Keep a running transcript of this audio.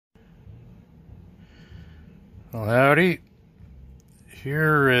Well, howdy.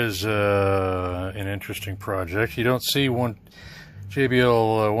 Here is an interesting project. You don't see one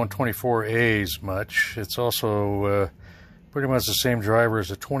JBL 124As much. It's also pretty much the same driver as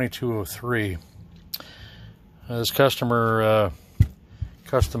the 2203. This customer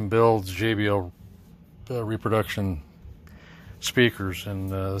custom builds JBL reproduction speakers, and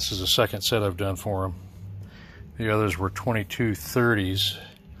this is the second set I've done for him. The others were 2230s.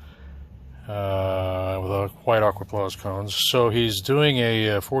 With white Aquaplas cones. So he's doing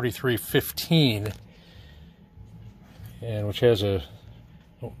a 4315, and which has a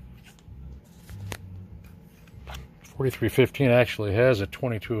 4315 actually has a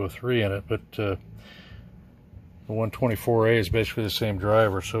 2203 in it, but the 124A is basically the same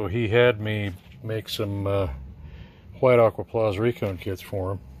driver. So he had me make some white Aquaplas recone kits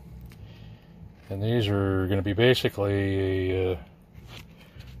for him, and these are going to be basically a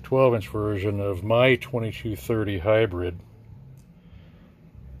 12-inch version of my 2230 hybrid.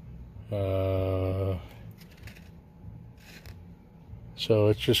 So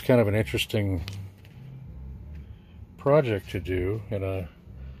it's just kind of an interesting project to do, and a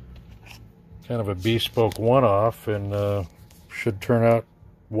kind of a bespoke one-off, and should turn out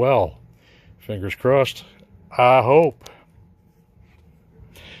well. Fingers crossed. I hope.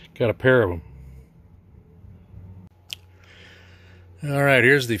 Got a pair of them. All right,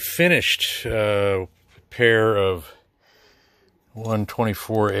 here's the finished pair of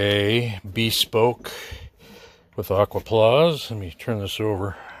 124A Bespoke with Aquaplas. Let me turn this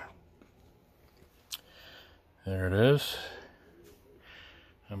over. There it is.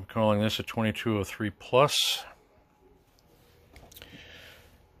 I'm calling this a 2203 Plus.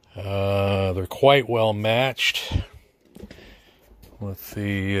 They're quite well matched with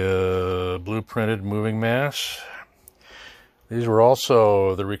the blueprinted moving mass. These were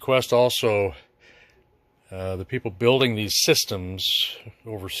also, the request also, the people building these systems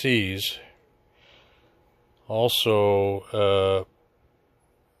overseas also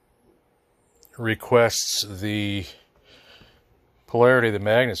requests the polarity of the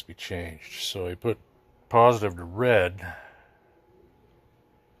magnets be changed. So he put positive to red,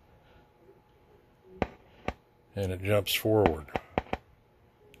 and it jumps forward.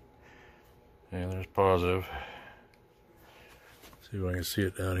 And there's positive. See if I can see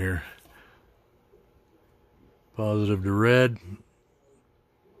it down here. Positive to red.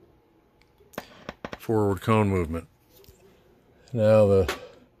 Forward cone movement. Now the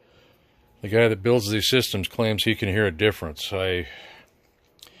guy that builds these systems claims he can hear a difference. I'm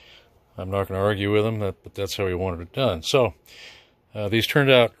not going to argue with him, but that's how he wanted it done. So these turned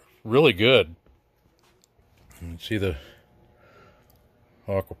out really good. You can see the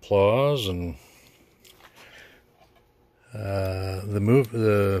Aquaplas, and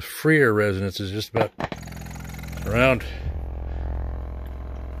the free air resonance is just about around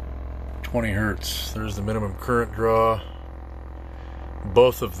 20 hertz. There's the minimum current draw.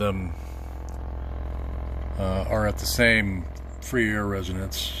 Both of them are at the same free air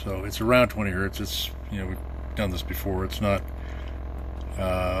resonance, so it's around 20 hertz. It's, you know, we've done this before. It's not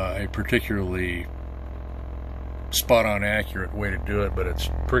a particularly spot-on accurate way to do it, but it's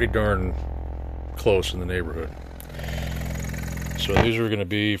pretty darn close in the neighborhood. So these are going to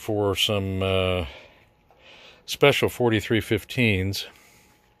be for some special 4315s,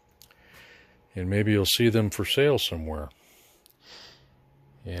 and maybe you'll see them for sale somewhere.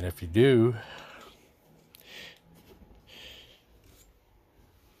 And if you do,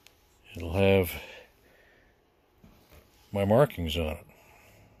 it'll have my markings on it.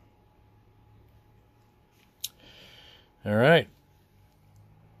 All right.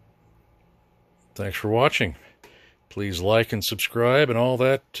 Thanks for watching. Please like and subscribe and all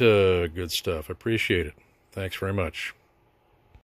that good stuff. I appreciate it. Thanks very much.